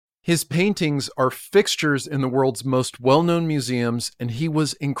His paintings are fixtures in the world's most well-known museums, and he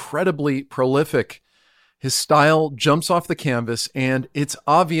was incredibly prolific. His style jumps off the canvas, and it's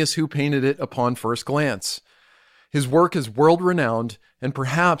obvious who painted it upon first glance. His work is world-renowned, and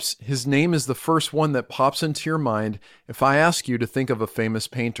perhaps his name is the first one that pops into your mind if I ask you to think of a famous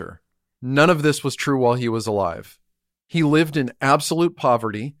painter. None of this was true while he was alive. He lived in absolute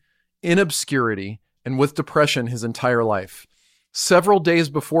poverty, in obscurity, and with depression his entire life. Several days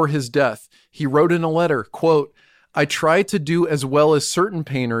before his death, he wrote in a letter, quote, "I try to do as well as certain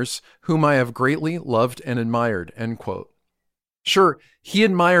painters whom I have greatly loved and admired," end quote. Sure, he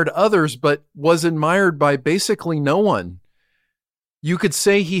admired others, but was admired by basically no one. You could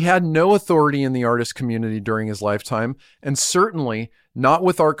say he had no authority in the artist community during his lifetime, and certainly not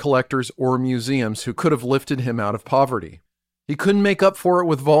with art collectors or museums who could have lifted him out of poverty. He couldn't make up for it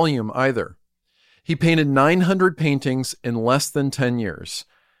with volume either. He painted 900 paintings in less than 10 years.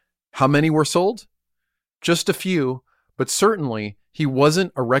 How many were sold? Just a few, but certainly he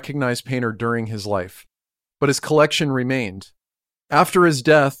wasn't a recognized painter during his life. But his collection remained. After his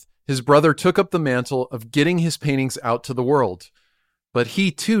death, his brother took up the mantle of getting his paintings out to the world. But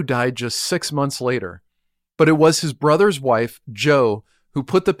he too died just 6 months later. But it was his brother's wife, Jo, who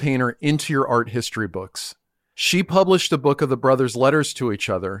put the painter into your art history books. She published a book of the brothers' letters to each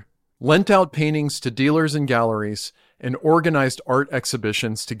other, lent out paintings to dealers and galleries, and organized art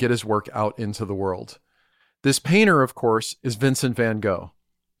exhibitions to get his work out into the world. This painter, of course, is Vincent van Gogh.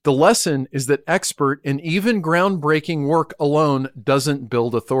 The lesson is that expert and even groundbreaking work alone doesn't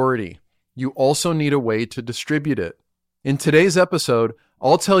build authority. You also need a way to distribute it. In today's episode,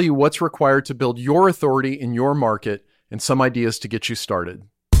 I'll tell you what's required to build your authority in your market and some ideas to get you started.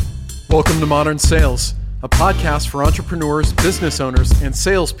 Welcome to Modern Sales, a podcast for entrepreneurs, business owners, and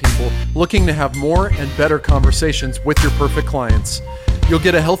salespeople looking to have more and better conversations with your perfect clients. You'll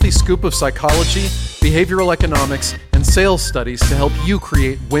get a healthy scoop of psychology, behavioral economics, and sales studies to help you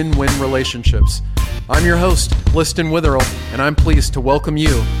create win-win relationships. I'm your host, Liston Witherell, and I'm pleased to welcome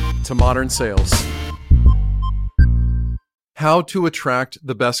you to Modern Sales. How to attract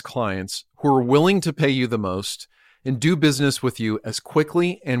the best clients who are willing to pay you the most and do business with you as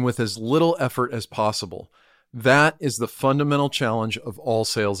quickly and with as little effort as possible. That is the fundamental challenge of all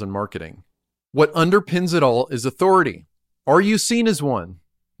sales and marketing. What underpins it all is authority. Are you seen as one?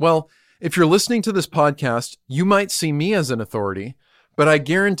 Well, if you're listening to this podcast, you might see me as an authority, but I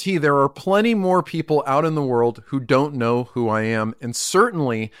guarantee there are plenty more people out in the world who don't know who I am and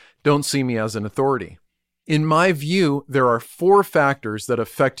certainly don't see me as an authority. In my view, there are 4 factors that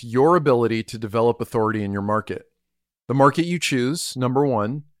affect your ability to develop authority in your market. The market you choose, number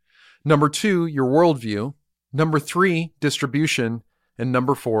 1. Number 2, your worldview. Number 3, distribution. And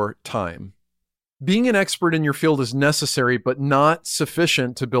number 4, time. Being an expert in your field is necessary, but not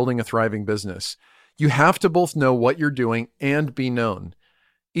sufficient to building a thriving business. You have to both know what you're doing and be known.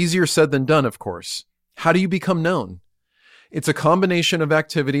 Easier said than done, of course. How do you become known? It's a combination of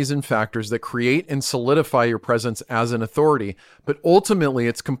activities and factors that create and solidify your presence as an authority, but ultimately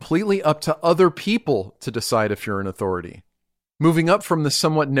it's completely up to other people to decide if you're an authority. Moving up from the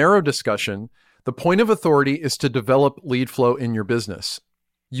somewhat narrow discussion, the point of authority is to develop lead flow in your business.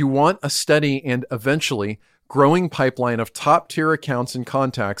 You want a steady and eventually growing pipeline of top-tier accounts and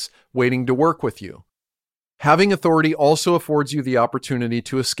contacts waiting to work with you. Having authority also affords you the opportunity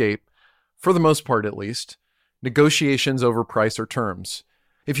to escape, for the most part at least, negotiations over price or terms.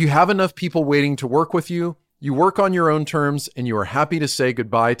 If you have enough people waiting to work with you, you work on your own terms and you are happy to say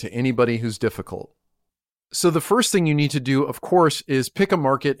goodbye to anybody who's difficult. So the first thing you need to do, of course, is pick a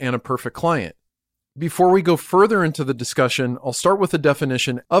market and a perfect client. Before we go further into the discussion, I'll start with a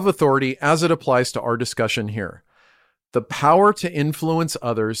definition of authority as it applies to our discussion here. The power to influence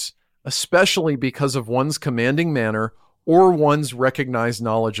others, especially because of one's commanding manner or one's recognized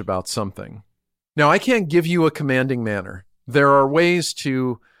knowledge about something. Now, I can't give you a commanding manner. There are ways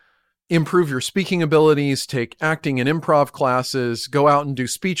to improve your speaking abilities, take acting and improv classes, go out and do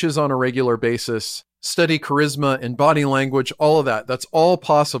speeches on a regular basis, study charisma and body language, all of that. That's all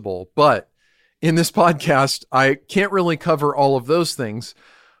possible. But in this podcast, I can't really cover all of those things.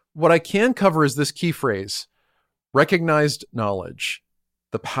 What I can cover is this key phrase, recognized knowledge.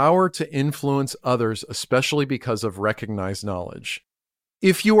 The power to influence others, especially because of recognized knowledge.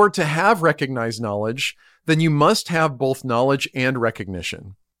 If you are to have recognized knowledge, then you must have both knowledge and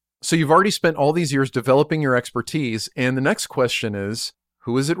recognition. So you've already spent all these years developing your expertise, and the next question is,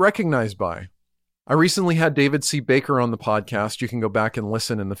 who is it recognized by? I recently had David C. Baker on the podcast. You can go back and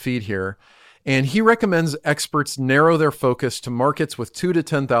listen in the feed here. And he recommends experts narrow their focus to markets with 2,000 to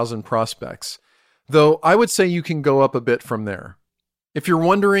 10,000 prospects, though I would say you can go up a bit from there. If you're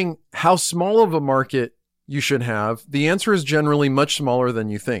wondering how small of a market you should have, the answer is generally much smaller than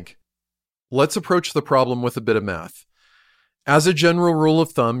you think. Let's approach the problem with a bit of math. As a general rule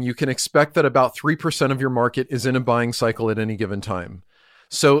of thumb, you can expect that about 3% of your market is in a buying cycle at any given time.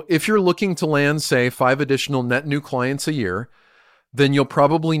 So if you're looking to land, say, 5 additional net new clients a year, then you'll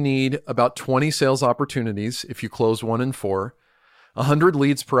probably need about 20 sales opportunities if you close 1 in 4, 100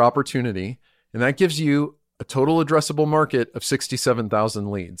 leads per opportunity, and that gives you a total addressable market of 67,000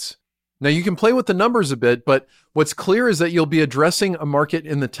 leads. Now, you can play with the numbers a bit, but what's clear is that you'll be addressing a market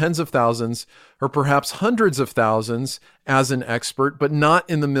in the tens of thousands or perhaps hundreds of thousands as an expert, but not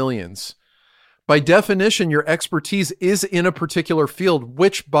in the millions. By definition, your expertise is in a particular field,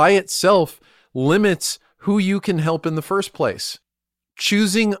 which by itself limits who you can help in the first place.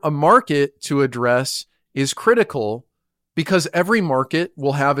 Choosing a market to address is critical because every market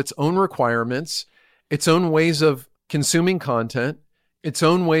will have its own requirements, its own ways of consuming content, its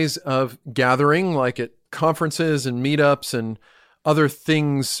own ways of gathering, like at conferences and meetups and other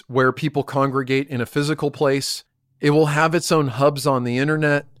things where people congregate in a physical place. It will have its own hubs on the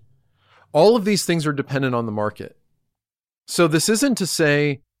internet. All of these things are dependent on the market. So this isn't to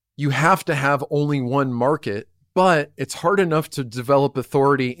say you have to have only one market, but it's hard enough to develop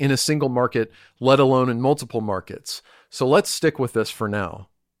authority in a single market, let alone in multiple markets. So let's stick with this for now.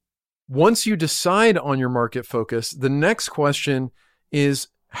 Once you decide on your market focus, the next question is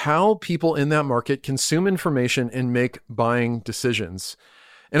how people in that market consume information and make buying decisions.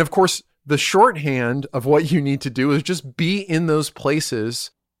 And of course, the shorthand of what you need to do is just be in those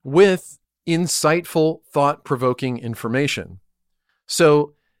places with insightful, thought-provoking information.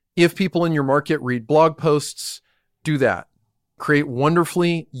 So if people in your market read blog posts, do that. Create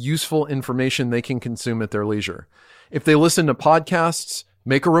wonderfully useful information they can consume at their leisure. If they listen to podcasts,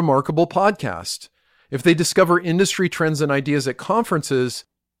 make a remarkable podcast. If they discover industry trends and ideas at conferences,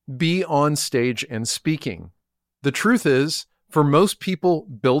 be on stage and speaking. The truth is, for most people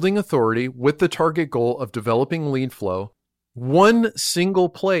building authority with the target goal of developing lead flow, one single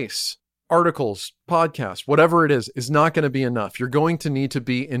place, articles, podcasts, whatever it is not going to be enough. You're going to need to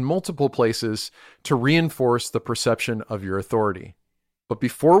be in multiple places to reinforce the perception of your authority. But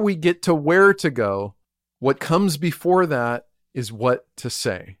before we get to where to go, what comes before that is what to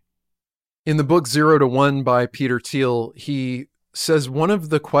say. In the book 0 to 1 by Peter Thiel, he says one of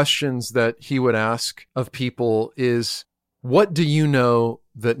the questions that he would ask of people is, what do you know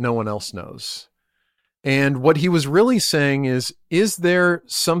that no one else knows? And what he was really saying is there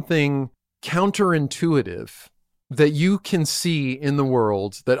something counterintuitive that you can see in the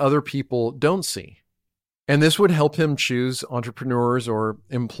world that other people don't see? And this would help him choose entrepreneurs or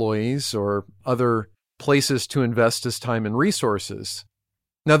employees or other places to invest his time and resources.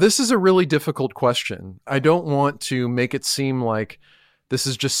 Now, this is a really difficult question. I don't want to make it seem like this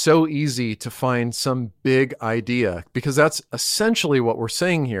is just so easy to find some big idea, because that's essentially what we're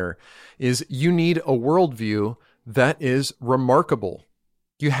saying here is you need a worldview that is remarkable.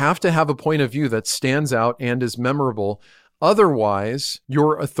 You have to have a point of view that stands out and is memorable. Otherwise,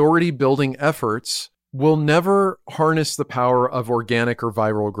 your authority building efforts will never harness the power of organic or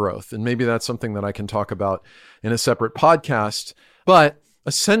viral growth. And maybe that's something that I can talk about in a separate podcast. But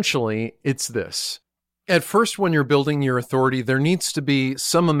essentially, it's this. At first, when you're building your authority, there needs to be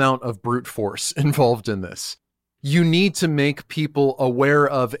some amount of brute force involved in this. You need to make people aware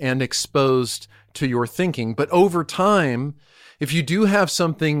of and exposed to your thinking. But over time, if you do have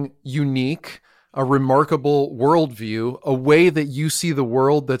something unique, a remarkable worldview, a way that you see the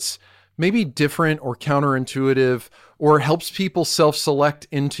world that's maybe different or counterintuitive, or helps people self-select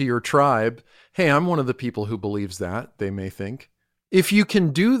into your tribe. Hey, I'm one of the people who believes that, they may think. If you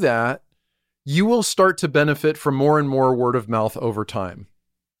can do that, you will start to benefit from more and more word of mouth over time.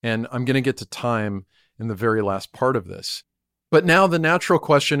 And I'm going to get to time in the very last part of this. But now the natural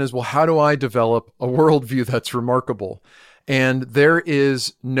question is, well, how do I develop a worldview that's remarkable? And there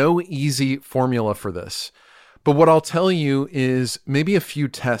is no easy formula for this. But what I'll tell you is maybe a few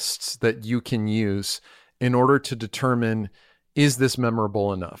tests that you can use in order to determine, is this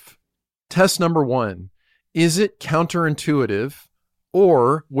memorable enough? Test number 1, is it counterintuitive,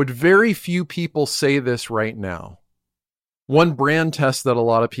 or would very few people say this right now? One brand test that a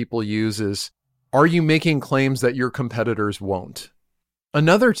lot of people use is, are you making claims that your competitors won't?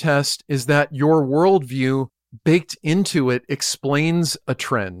 Another test is that your worldview baked into it explains a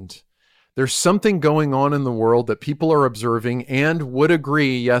trend. There's something going on in the world that people are observing and would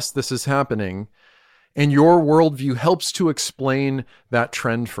agree, yes, this is happening. And your worldview helps to explain that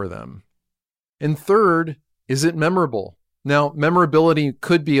trend for them. And third, is it memorable? Now, memorability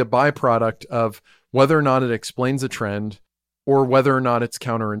could be a byproduct of whether or not it explains a trend, or whether or not it's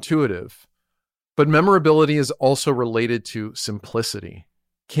counterintuitive. But memorability is also related to simplicity.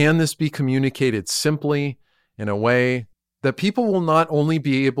 Can this be communicated simply in a way that people will not only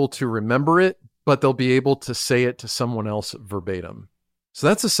be able to remember it, but they'll be able to say it to someone else verbatim? So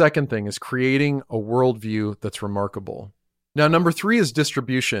that's the second thing, is creating a worldview that's remarkable. Now, number 3 is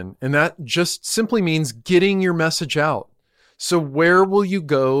distribution, and that just simply means getting your message out. So where will you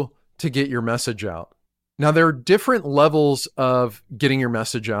go to get your message out? Now, there are different levels of getting your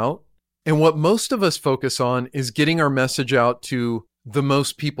message out, and what most of us focus on is getting our message out to the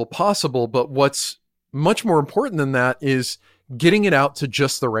most people possible, but what's much more important than that is getting it out to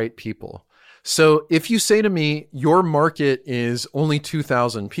just the right people. So if you say to me, your market is only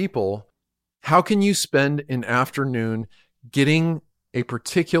 2,000 people, how can you spend an afternoon getting a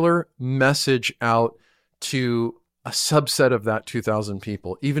particular message out to a subset of that 2,000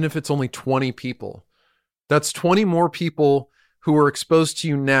 people, even if it's only 20 people? That's 20 more people who are exposed to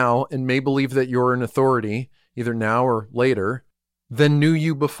you now and may believe that you're an authority, either now or later, than knew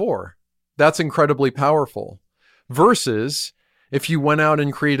you before. That's incredibly powerful. Versus if you went out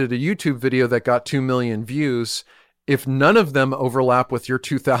and created a YouTube video that got 2 million views, if none of them overlap with your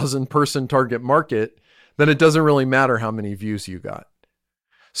 2,000 person target market, then it doesn't really matter how many views you got.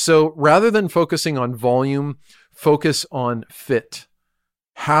 So rather than focusing on volume, focus on fit.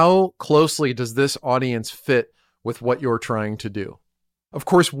 How closely does this audience fit with what you're trying to do? Of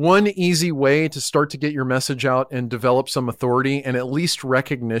course, one easy way to start to get your message out and develop some authority and at least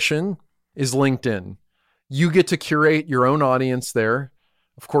recognition is LinkedIn. You get to curate your own audience there.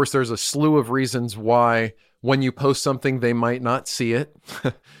 Of course, there's a slew of reasons why when you post something, they might not see it.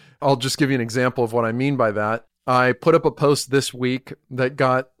 I'll just give you an example of what I mean by that. I put up a post this week that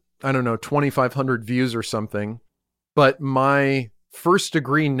got, 2,500 views or something. But my first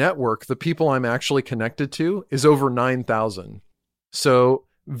degree network, the people I'm actually connected to, is over 9,000. So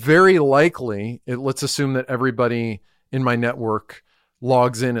very likely, let's assume that everybody in my network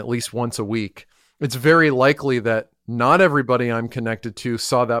logs in at least once a week. It's very likely that not everybody I'm connected to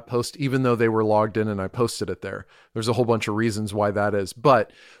saw that post, even though they were logged in and I posted it there. There's a whole bunch of reasons why that is.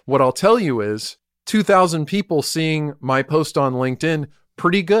 But what I'll tell you is 2,000 people seeing my post on LinkedIn,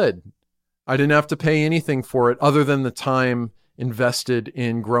 pretty good. I didn't have to pay anything for it other than the time invested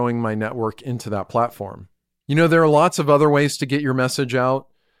in growing my network into that platform. There are lots of other ways to get your message out.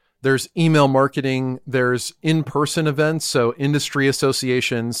 There's email marketing, there's in-person events, so industry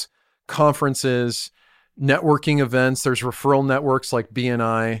associations, conferences, networking events, there's referral networks like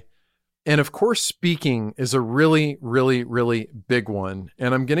BNI. And of course, speaking is a really, really, really big one.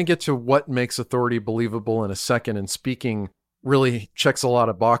 And I'm going to get to what makes authority believable in a second, and speaking really checks a lot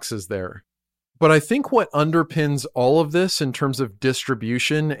of boxes there. But I think what underpins all of this in terms of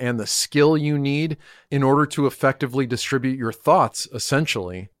distribution and the skill you need in order to effectively distribute your thoughts,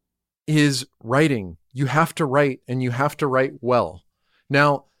 essentially, is writing. You have to write, and you have to write well.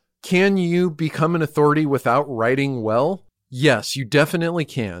 Now, can you become an authority without writing well? Yes, you definitely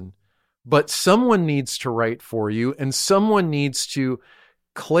can. But someone needs to write for you, and someone needs to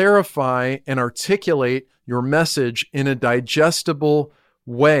clarify and articulate your message in a digestible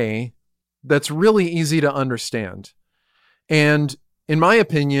way that's really easy to understand. And in my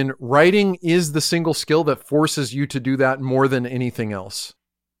opinion, writing is the single skill that forces you to do that more than anything else.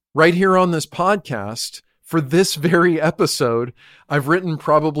 Right here on this podcast, for this very episode, I've written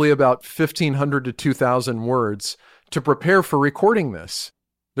probably about 1,500 to 2,000 words to prepare for recording this.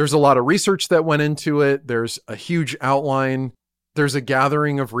 There's a lot of research that went into it. There's a huge outline. There's a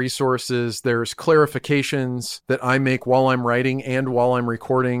gathering of resources. There's clarifications that I make while I'm writing and while I'm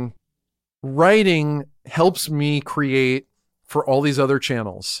recording. Writing helps me create for all these other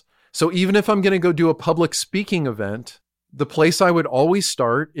channels. So even if I'm going to go do a public speaking event, the place I would always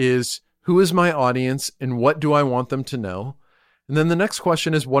start is, who is my audience and what do I want them to know? And then the next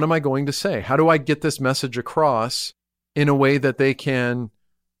question is, what am I going to say? How do I get this message across in a way that they can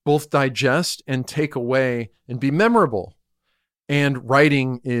both digest and take away and be memorable? And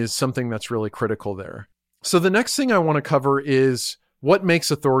writing is something that's really critical there. So the next thing I want to cover is what makes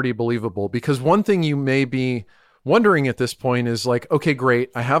authority believable? Because one thing you may be wondering at this point is like, okay, great.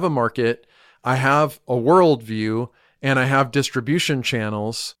 I have a market, I have a worldview, and I have distribution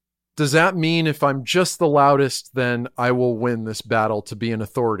channels. Does that mean if I'm just the loudest, then I will win this battle to be an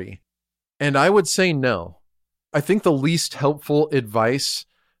authority? And I would say no. I think the least helpful advice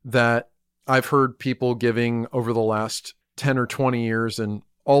that I've heard people giving over the last 10 or 20 years in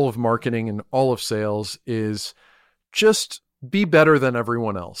all of marketing and all of sales is just be better than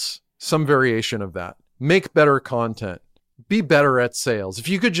everyone else. Some variation of that. Make better content. Be better at sales. If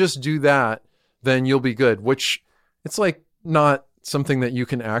you could just do that, then you'll be good, which it's like not something that you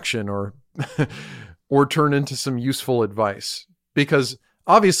can action or or turn into some useful advice. Because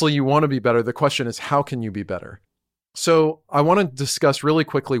obviously you want to be better. The question is, how can you be better? So I want to discuss really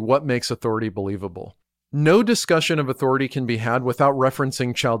quickly what makes authority believable. No discussion of authority can be had without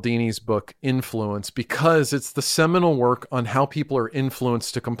referencing Cialdini's book, Influence, because it's the seminal work on how people are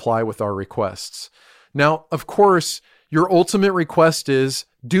influenced to comply with our requests. Now, of course, your ultimate request is,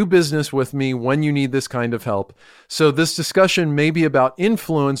 do business with me when you need this kind of help. So this discussion may be about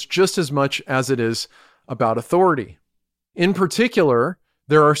influence just as much as it is about authority. In particular,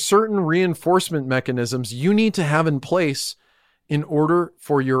 there are certain reinforcement mechanisms you need to have in place in order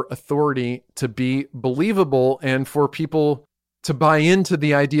for your authority to be believable and for people to buy into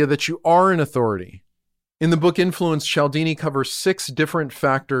the idea that you are an authority. In the book Influence, Cialdini covers 6 different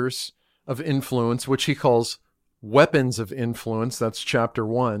factors of influence, which he calls weapons of influence. That's chapter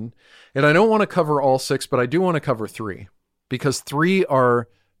 1. And I don't want to cover all 6, but I do want to cover 3, because 3 are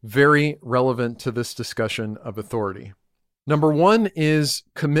very relevant to this discussion of authority. Number 1 is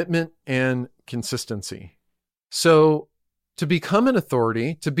commitment and consistency. So to become an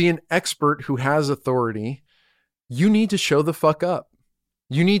authority, to be an expert who has authority, you need to show the fuck up.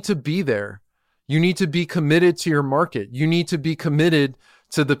 You need to be there. You need to be committed to your market. You need to be committed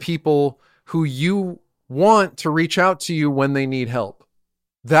to the people who you want to reach out to you when they need help.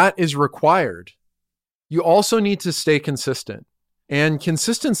 That is required. You also need to stay consistent. And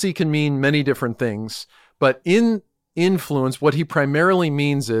consistency can mean many different things, but in influence, what he primarily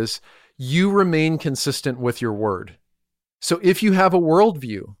means is you remain consistent with your word. So if you have a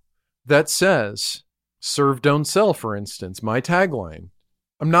worldview that says, serve, don't sell, for instance, my tagline,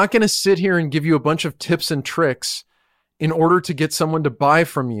 I'm not going to sit here and give you a bunch of tips and tricks in order to get someone to buy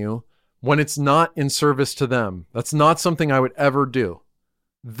from you when it's not in service to them. That's not something I would ever do.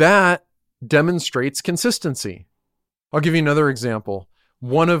 That demonstrates consistency. I'll give you another example.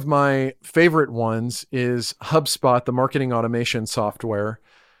 One of my favorite ones is HubSpot, the marketing automation software.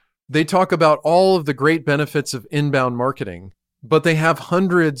 They talk about all of the great benefits of inbound marketing, but they have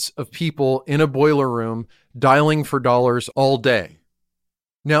hundreds of people in a boiler room dialing for dollars all day.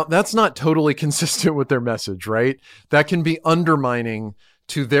 Now, that's not totally consistent with their message, right? That can be undermining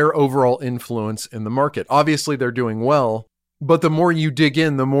to their overall influence in the market. Obviously, they're doing well, but the more you dig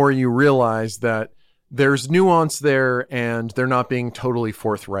in, the more you realize that there's nuance there and they're not being totally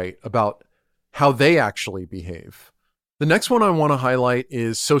forthright about how they actually behave. The next one I want to highlight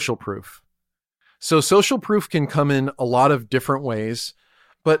is social proof. So social proof can come in a lot of different ways,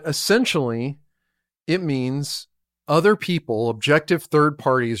 but essentially it means other people, objective third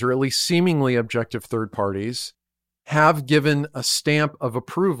parties, or at least seemingly objective third parties, have given a stamp of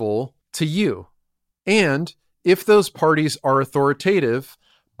approval to you. And if those parties are authoritative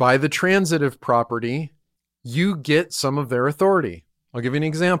by the transitive property, you get some of their authority. I'll give you an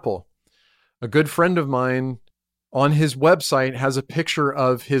example. A good friend of mine on his website has a picture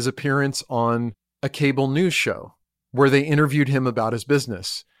of his appearance on a cable news show where they interviewed him about his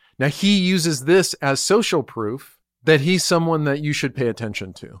business. Now, he uses this as social proof that he's someone that you should pay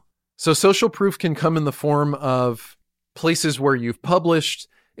attention to. So social proof can come in the form of places where you've published.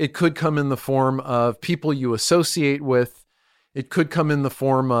 It could come in the form of people you associate with. It could come in the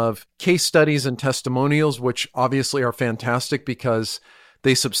form of case studies and testimonials, which obviously are fantastic because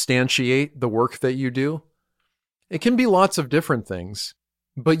they substantiate the work that you do. It can be lots of different things,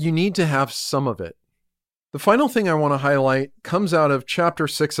 but you need to have some of it. The final thing I want to highlight comes out of chapter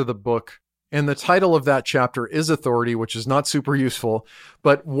 6 of the book, and the title of that chapter is Authority, which is not super useful,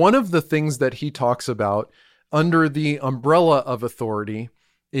 but one of the things that he talks about under the umbrella of authority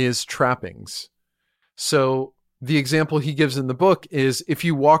is trappings. So the example he gives in the book is if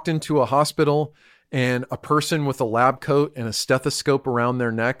you walked into a hospital and a person with a lab coat and a stethoscope around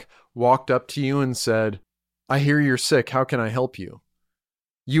their neck walked up to you and said, I hear you're sick. How can I help you?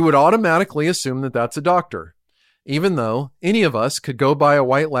 You would automatically assume that that's a doctor, even though any of us could go buy a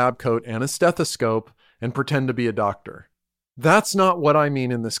white lab coat and a stethoscope and pretend to be a doctor. That's not what I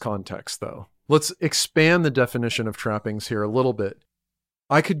mean in this context, though. Let's expand the definition of trappings here a little bit.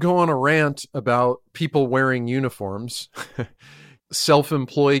 I could go on a rant about people wearing uniforms,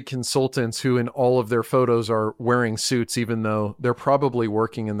 self-employed consultants who in all of their photos are wearing suits, even though they're probably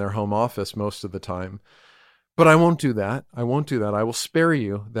working in their home office most of the time. But I won't do that. I will spare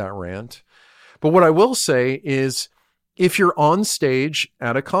you that rant. But what I will say is, if you're on stage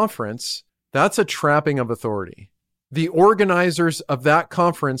at a conference, that's a trapping of authority. The organizers of that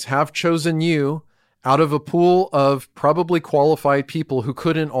conference have chosen you out of a pool of probably qualified people who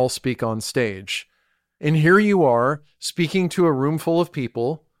couldn't all speak on stage. And here you are speaking to a room full of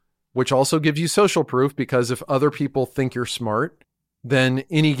people which also gives you social proof, because if other people think you're smart, then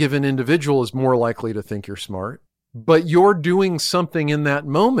any given individual is more likely to think you're smart. But you're doing something in that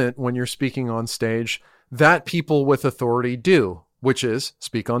moment when you're speaking on stage that people with authority do, which is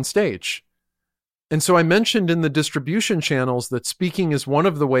speak on stage. And so I mentioned in the distribution channels that speaking is one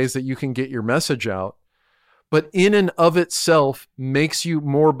of the ways that you can get your message out, but in and of itself makes you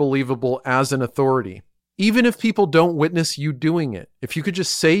more believable as an authority. Even if people don't witness you doing it, if you could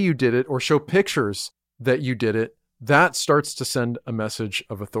just say you did it or show pictures that you did it, that starts to send a message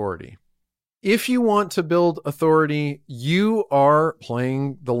of authority. If you want to build authority, you are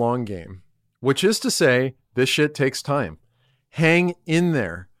playing the long game, which is to say, this shit takes time. Hang in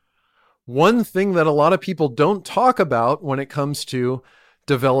there. One thing that a lot of people don't talk about when it comes to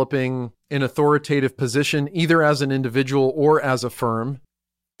developing an authoritative position, either as an individual or as a firm,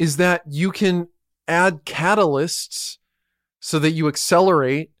 is that you can add catalysts so that you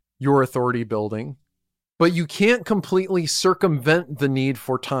accelerate your authority building, but you can't completely circumvent the need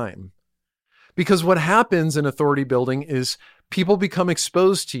for time. Because what happens in authority building is people become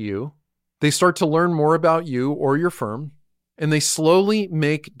exposed to you, they start to learn more about you or your firm, and they slowly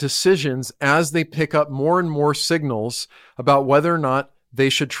make decisions as they pick up more and more signals about whether or not they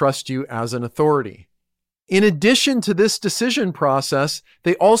should trust you as an authority. In addition to this decision process,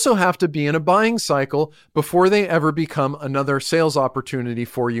 they also have to be in a buying cycle before they ever become another sales opportunity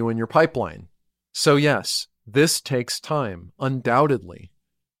for you in your pipeline. So yes, this takes time, undoubtedly.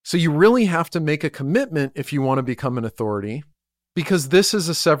 So you really have to make a commitment if you want to become an authority, because this is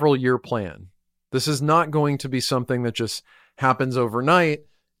a several-year plan. This is not going to be something that just happens overnight,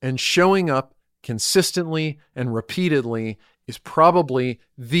 and showing up consistently and repeatedly is probably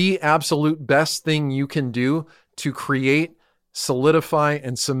the absolute best thing you can do to create, solidify,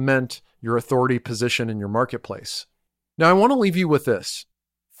 and cement your authority position in your marketplace. Now, I want to leave you with this.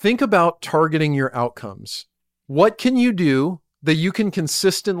 Think about targeting your outcomes. What can you do that you can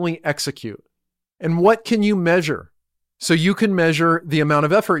consistently execute? And what can you measure? So you can measure the amount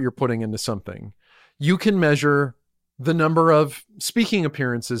of effort you're putting into something. You can measure the number of speaking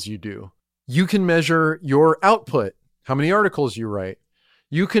appearances you do. You can measure your output, how many articles you write.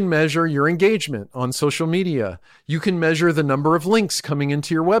 You can measure your engagement on social media. You can measure the number of links coming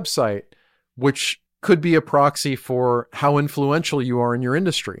into your website, which could be a proxy for how influential you are in your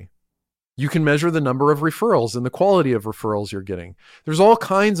industry. You can measure the number of referrals and the quality of referrals you're getting. There's all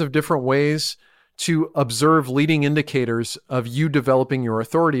kinds of different ways to observe leading indicators of you developing your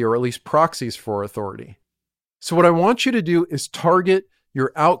authority, or at least proxies for authority. So what I want you to do is target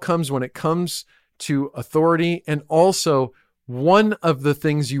your outcomes when it comes to authority. And also, one of the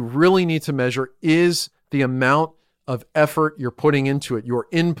things you really need to measure is the amount of effort you're putting into it, your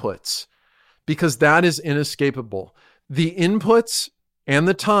inputs, because that is inescapable. The inputs and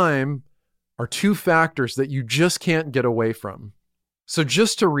the time are two factors that you just can't get away from. So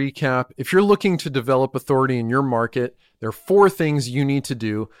just to recap, if you're looking to develop authority in your market, there are 4 things you need to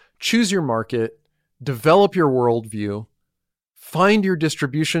do. Choose your market, develop your worldview, find your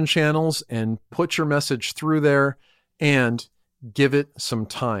distribution channels and put your message through there, and give it some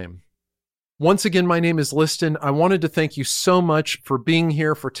time. Once again, my name is Liston. I wanted to thank you so much for being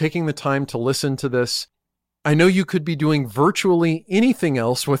here, for taking the time to listen to this. I know you could be doing virtually anything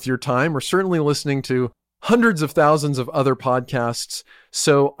else with your time, or certainly listening to hundreds of thousands of other podcasts.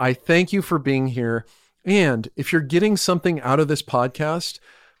 So I thank you for being here. And if you're getting something out of this podcast,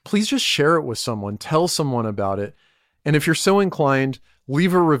 please just share it with someone, tell someone about it. And if you're so inclined,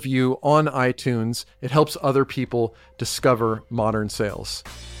 leave a review on iTunes. It helps other people discover modern sales.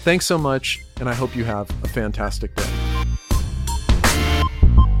 Thanks so much, and I hope you have a fantastic day.